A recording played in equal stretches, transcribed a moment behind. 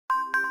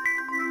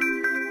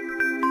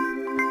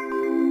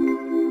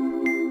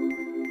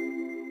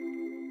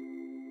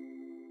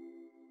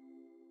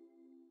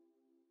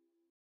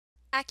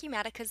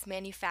Acumatica's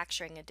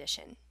Manufacturing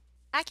Edition.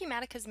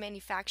 Acumatica's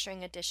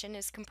Manufacturing Edition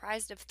is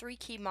comprised of three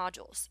key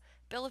modules: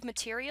 Bill of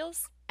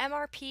Materials,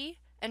 MRP,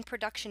 and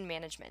Production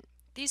Management.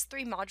 These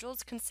three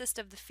modules consist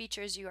of the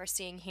features you are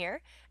seeing here,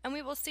 and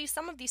we will see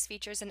some of these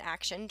features in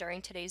action during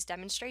today's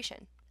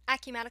demonstration.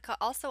 Acumatica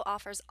also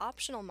offers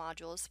optional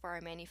modules for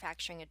our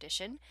Manufacturing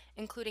Edition,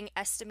 including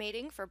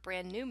estimating for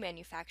brand new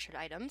manufactured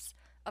items,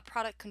 a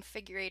product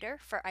configurator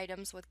for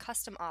items with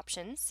custom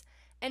options,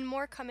 and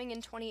more coming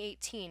in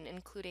 2018,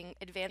 including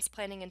advanced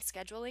planning and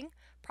scheduling,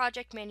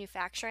 project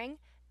manufacturing,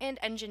 and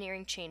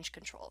engineering change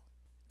control.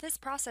 This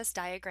process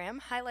diagram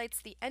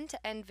highlights the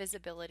end-to-end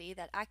visibility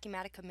that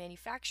Acumatica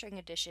Manufacturing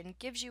Edition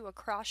gives you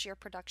across your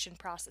production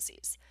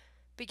processes.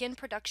 Begin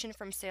production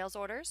from sales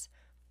orders,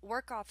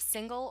 work off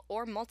single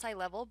or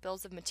multi-level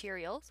bills of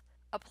materials,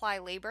 apply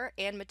labor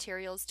and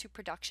materials to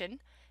production,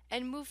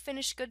 and move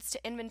finished goods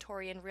to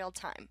inventory in real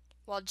time,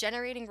 while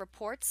generating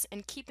reports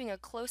and keeping a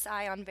close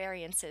eye on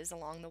variances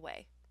along the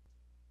way.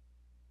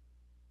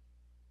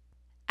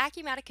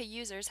 Acumatica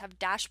users have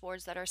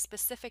dashboards that are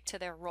specific to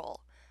their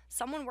role.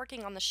 Someone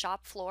working on the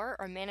shop floor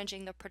or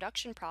managing the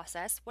production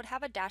process would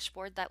have a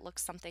dashboard that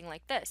looks something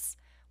like this,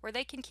 where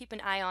they can keep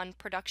an eye on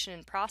production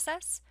in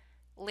process,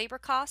 labor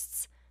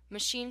costs,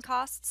 machine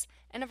costs,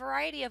 and a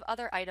variety of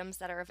other items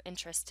that are of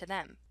interest to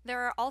them. There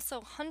are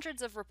also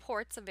hundreds of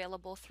reports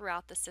available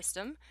throughout the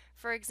system.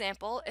 For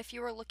example, if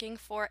you were looking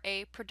for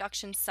a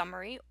production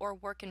summary or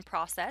work in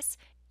process,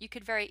 you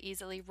could very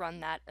easily run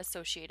that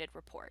associated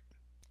report.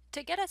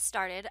 To get us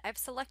started, I've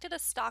selected a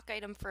stock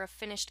item for a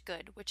finished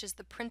good, which is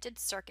the printed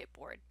circuit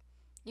board.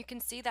 You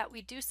can see that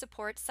we do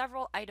support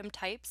several item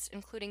types,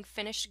 including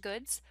finished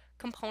goods,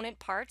 component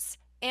parts,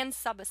 and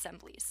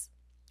subassemblies.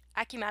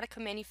 Acumatica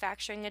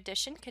Manufacturing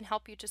Edition can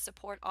help you to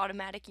support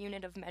automatic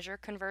unit of measure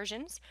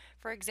conversions,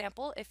 for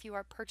example, if you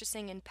are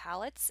purchasing in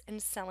pallets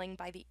and selling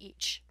by the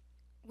each.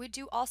 We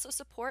do also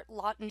support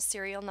lot and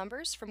serial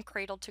numbers from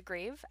cradle to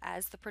grave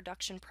as the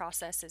production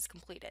process is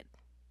completed.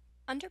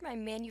 Under my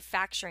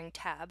Manufacturing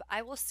tab,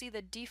 I will see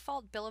the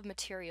default bill of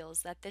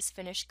materials that this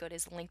finished good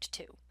is linked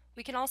to.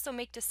 We can also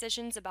make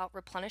decisions about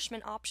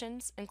replenishment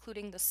options,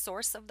 including the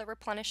source of the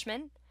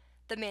replenishment,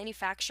 the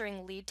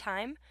manufacturing lead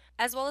time,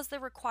 as well as the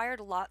required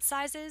lot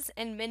sizes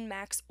and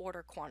min-max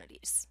order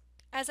quantities.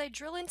 As I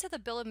drill into the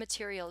bill of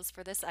materials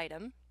for this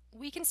item,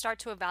 we can start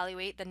to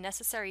evaluate the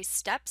necessary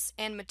steps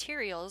and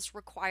materials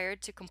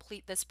required to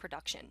complete this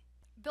production.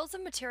 Bills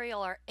of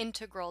material are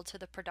integral to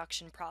the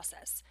production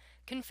process.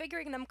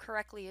 Configuring them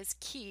correctly is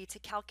key to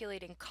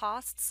calculating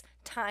costs,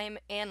 time,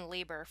 and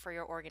labor for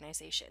your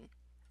organization.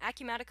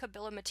 Acumatica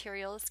bill of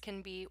materials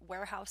can be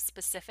warehouse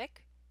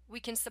specific. We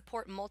can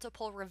support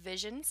multiple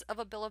revisions of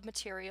a bill of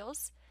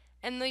materials,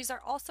 and these are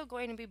also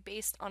going to be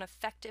based on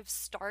effective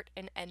start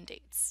and end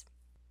dates.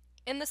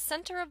 In the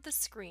center of the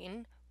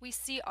screen, we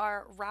see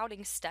our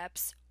routing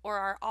steps or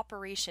our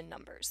operation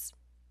numbers.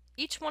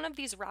 Each one of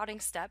these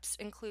routing steps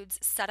includes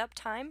setup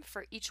time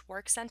for each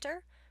work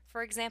center.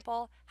 For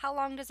example, how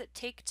long does it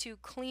take to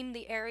clean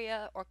the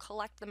area or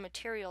collect the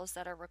materials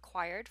that are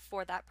required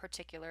for that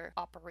particular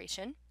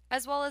operation,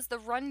 as well as the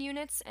run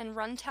units and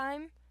run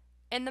time,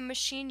 and the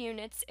machine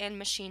units and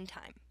machine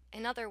time.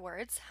 In other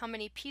words, how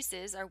many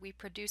pieces are we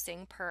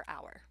producing per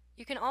hour?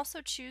 You can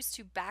also choose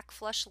to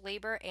backflush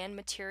labor and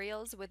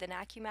materials within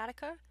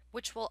Acumatica,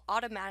 which will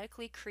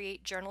automatically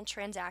create journal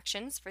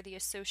transactions for the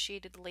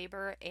associated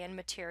labor and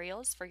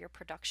materials for your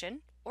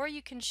production, or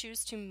you can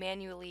choose to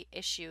manually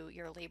issue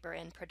your labor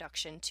and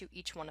production to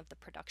each one of the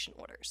production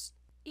orders.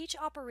 Each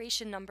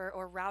operation number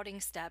or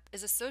routing step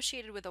is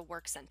associated with a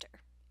work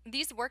center.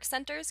 These work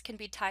centers can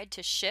be tied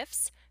to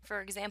shifts,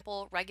 for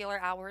example, regular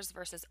hours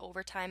versus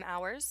overtime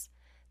hours.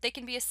 They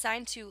can be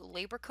assigned to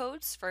labor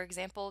codes, for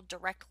example,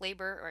 direct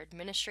labor or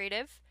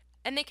administrative,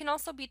 and they can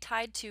also be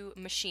tied to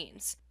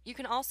machines. You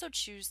can also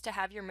choose to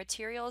have your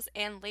materials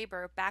and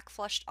labor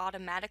backflushed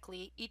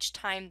automatically each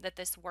time that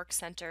this work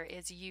center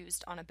is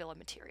used on a bill of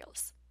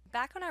materials.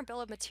 Back on our bill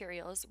of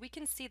materials, we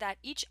can see that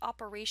each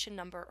operation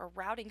number or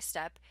routing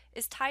step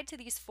is tied to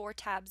these four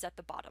tabs at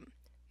the bottom: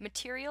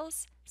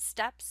 materials,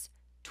 steps,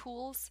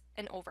 tools,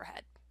 and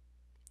overhead.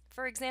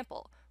 For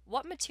example,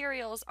 what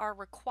materials are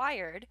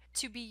required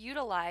to be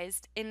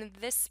utilized in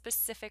this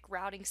specific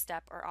routing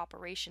step or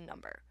operation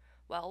number?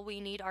 Well,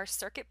 we need our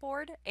circuit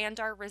board and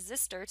our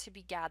resistor to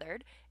be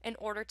gathered in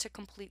order to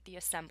complete the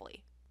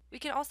assembly. We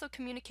can also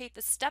communicate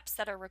the steps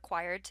that are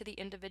required to the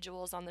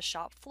individuals on the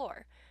shop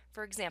floor.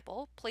 For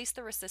example, place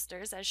the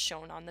resistors as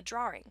shown on the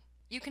drawing.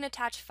 You can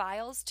attach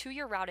files to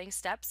your routing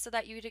steps so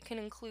that you can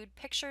include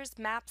pictures,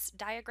 maps,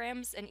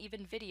 diagrams, and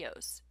even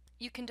videos.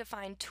 You can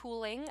define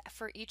tooling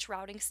for each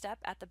routing step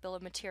at the bill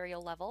of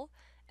material level,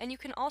 and you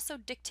can also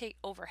dictate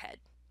overhead.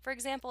 For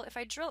example, if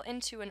I drill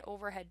into an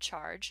overhead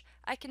charge,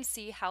 I can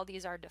see how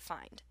these are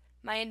defined.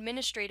 My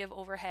administrative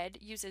overhead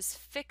uses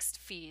fixed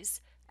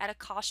fees at a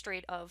cost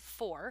rate of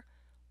 4,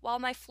 while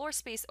my floor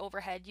space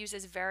overhead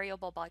uses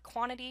variable by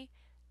quantity,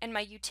 and my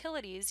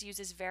utilities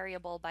uses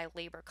variable by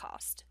labor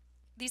cost.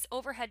 These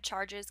overhead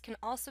charges can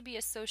also be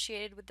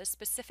associated with the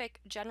specific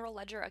general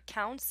ledger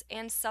accounts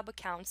and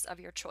sub-accounts of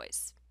your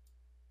choice.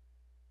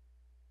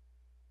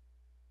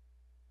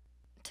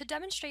 To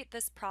demonstrate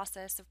this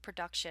process of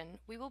production,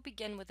 we will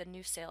begin with a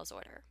new sales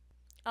order.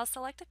 I'll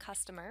select a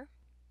customer,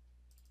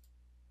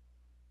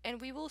 and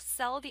we will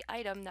sell the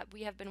item that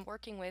we have been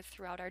working with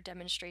throughout our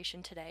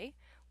demonstration today,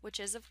 which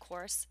is, of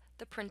course,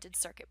 the printed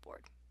circuit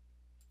board.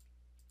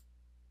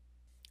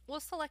 We'll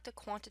select a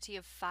quantity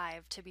of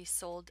 5 to be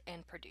sold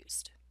and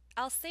produced.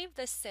 I'll save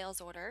this sales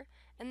order,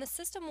 and the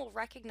system will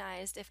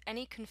recognize if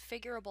any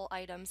configurable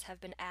items have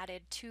been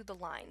added to the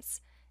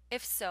lines.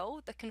 If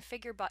so, the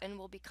Configure button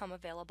will become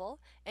available,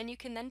 and you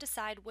can then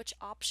decide which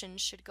options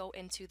should go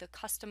into the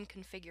custom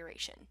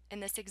configuration.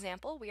 In this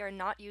example, we are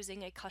not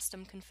using a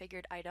custom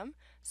configured item,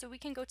 so we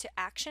can go to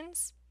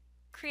Actions,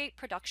 Create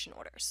Production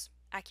Orders.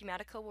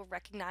 Acumatica will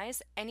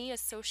recognize any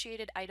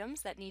associated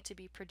items that need to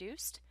be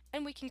produced,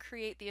 and we can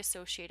create the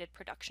associated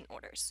production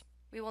orders.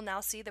 We will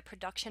now see the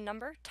production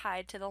number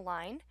tied to the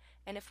line,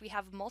 and if we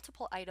have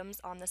multiple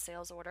items on the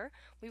sales order,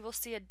 we will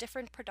see a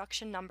different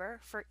production number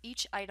for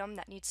each item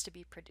that needs to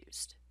be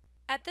produced.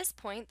 At this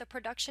point, the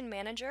production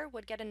manager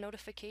would get a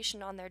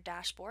notification on their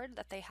dashboard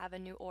that they have a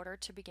new order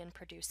to begin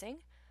producing,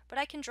 but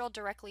I can drill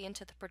directly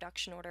into the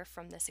production order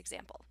from this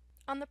example.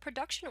 On the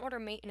production order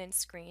maintenance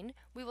screen,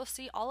 we will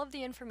see all of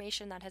the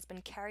information that has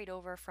been carried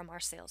over from our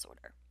sales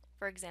order.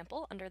 For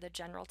example, under the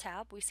General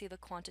tab, we see the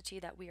quantity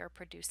that we are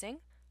producing.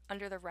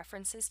 Under the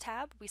References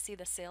tab, we see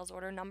the sales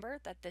order number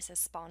that this has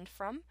spawned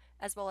from,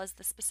 as well as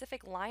the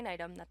specific line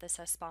item that this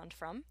has spawned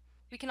from.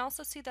 We can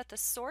also see that the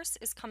source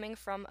is coming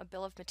from a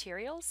bill of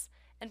materials,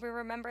 and we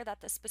remember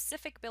that the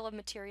specific bill of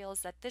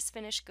materials that this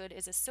finished good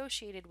is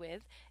associated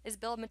with is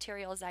bill of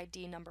materials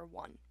ID number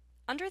 1.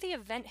 Under the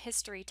Event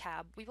History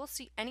tab, we will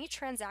see any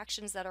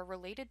transactions that are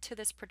related to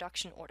this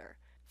production order.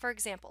 For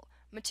example,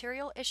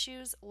 material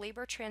issues,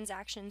 labor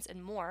transactions,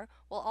 and more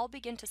will all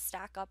begin to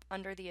stack up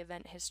under the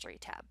Event History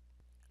tab.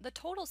 The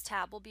Totals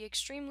tab will be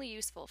extremely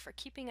useful for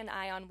keeping an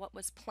eye on what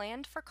was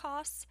planned for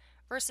costs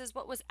versus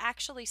what was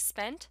actually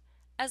spent,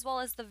 as well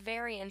as the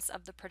variance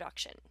of the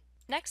production.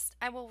 Next,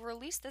 I will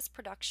release this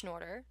production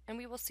order, and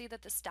we will see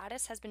that the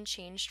status has been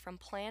changed from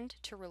planned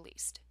to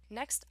released.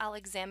 Next, I'll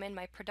examine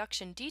my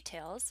production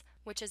details,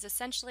 which is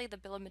essentially the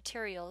bill of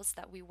materials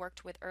that we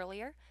worked with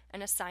earlier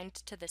and assigned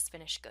to this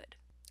finished good.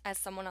 As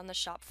someone on the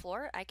shop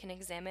floor, I can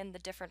examine the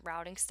different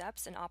routing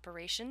steps and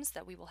operations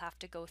that we will have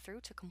to go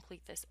through to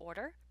complete this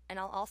order, and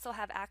I'll also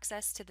have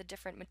access to the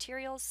different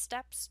materials,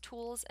 steps,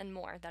 tools, and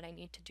more that I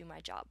need to do my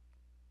job.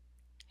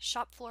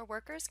 Shop floor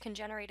workers can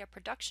generate a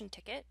production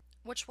ticket,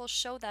 which will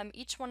show them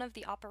each one of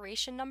the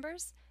operation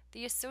numbers,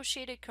 the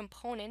associated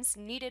components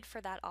needed for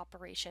that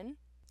operation,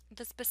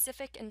 the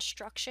specific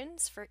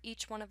instructions for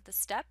each one of the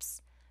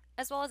steps,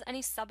 as well as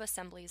any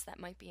sub-assemblies that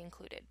might be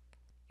included.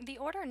 The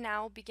order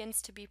now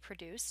begins to be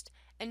produced,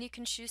 and you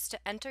can choose to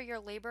enter your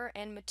labor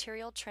and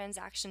material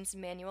transactions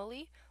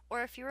manually,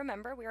 or if you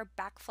remember, we are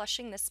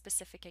backflushing this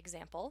specific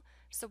example,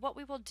 so what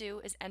we will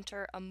do is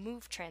enter a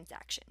move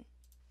transaction.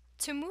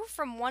 To move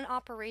from one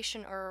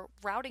operation or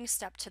routing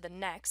step to the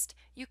next,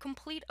 you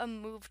complete a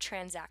move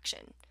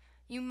transaction.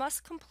 You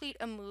must complete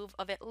a move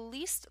of at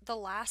least the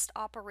last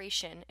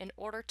operation in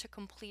order to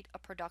complete a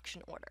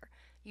production order.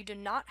 You do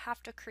not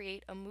have to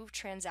create a move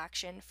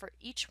transaction for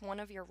each one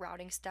of your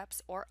routing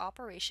steps or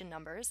operation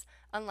numbers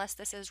unless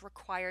this is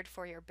required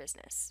for your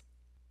business.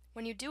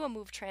 When you do a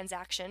move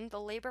transaction,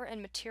 the labor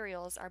and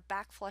materials are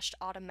backflushed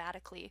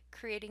automatically,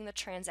 creating the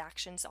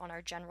transactions on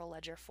our general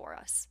ledger for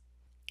us.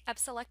 I've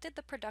selected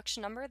the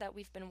production number that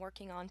we've been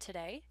working on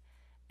today,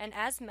 and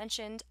as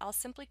mentioned, I'll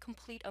simply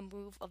complete a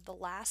move of the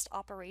last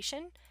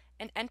operation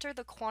and enter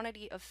the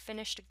quantity of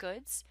finished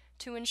goods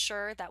to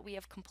ensure that we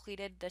have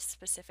completed this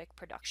specific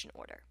production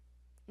order.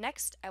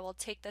 Next, I will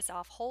take this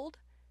off hold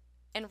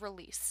and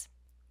release.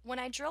 When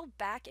I drill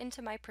back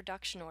into my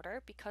production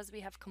order, because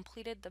we have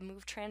completed the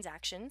move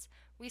transactions,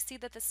 we see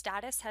that the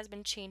status has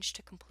been changed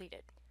to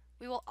completed.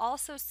 We will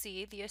also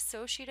see the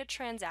associated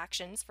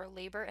transactions for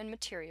labor and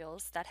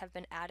materials that have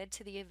been added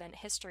to the Event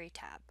History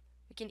tab.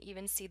 We can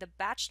even see the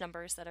batch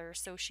numbers that are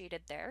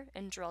associated there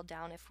and drill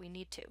down if we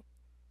need to.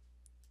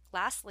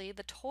 Lastly,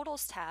 the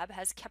Totals tab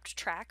has kept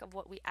track of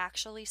what we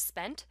actually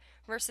spent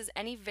versus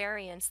any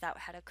variance that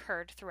had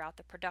occurred throughout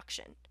the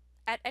production.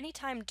 At any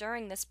time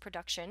during this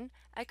production,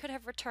 I could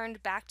have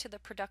returned back to the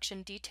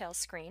production details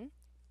screen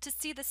to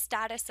see the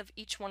status of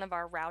each one of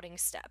our routing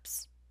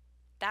steps.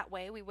 That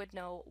way we would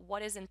know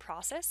what is in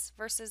process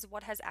versus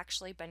what has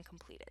actually been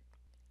completed.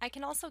 I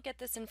can also get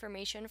this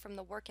information from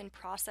the work in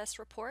process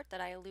report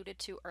that I alluded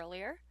to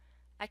earlier.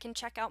 I can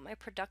check out my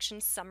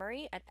production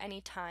summary at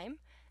any time,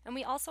 and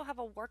we also have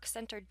a work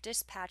center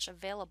dispatch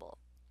available,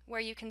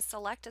 where you can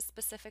select a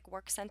specific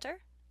work center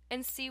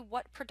and see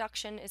what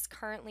production is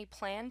currently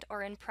planned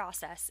or in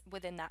process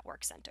within that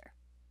work center.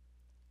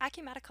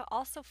 Acumatica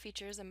also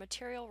features a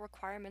material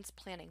requirements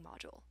planning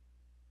module.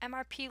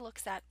 MRP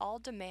looks at all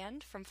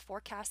demand from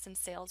forecasts and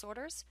sales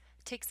orders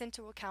takes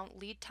into account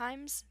lead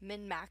times,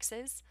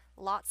 min-maxes,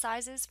 lot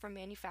sizes from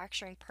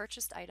manufacturing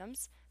purchased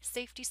items,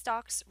 safety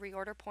stocks,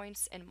 reorder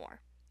points, and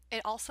more.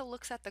 It also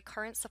looks at the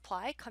current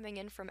supply coming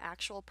in from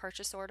actual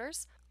purchase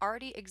orders,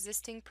 already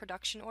existing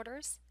production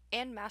orders,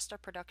 and master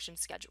production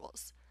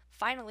schedules.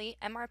 Finally,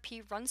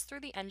 MRP runs through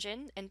the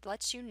engine and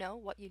lets you know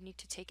what you need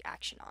to take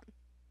action on.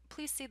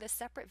 Please see the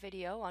separate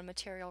video on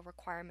material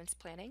requirements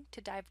planning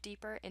to dive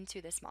deeper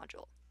into this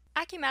module.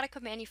 Acumatica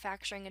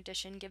Manufacturing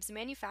Edition gives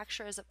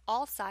manufacturers of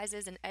all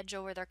sizes an edge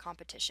over their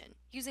competition.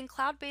 Using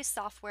cloud-based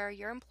software,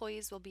 your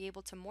employees will be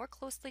able to more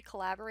closely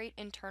collaborate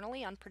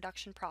internally on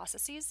production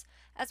processes,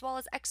 as well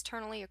as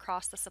externally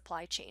across the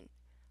supply chain.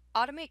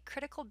 Automate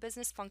critical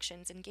business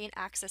functions and gain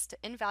access to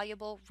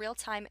invaluable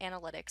real-time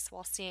analytics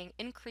while seeing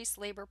increased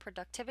labor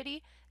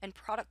productivity and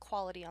product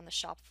quality on the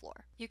shop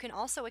floor. You can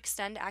also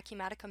extend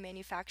Acumatica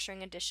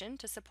Manufacturing Edition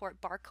to support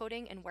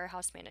barcoding and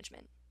warehouse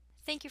management.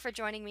 Thank you for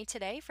joining me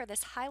today for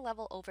this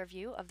high-level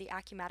overview of the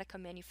Acumatica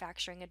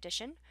Manufacturing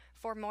Edition.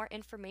 For more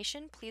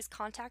information, please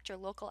contact your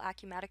local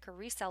Acumatica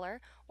reseller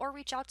or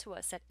reach out to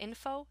us at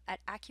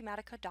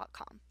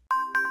info@acumatica.com.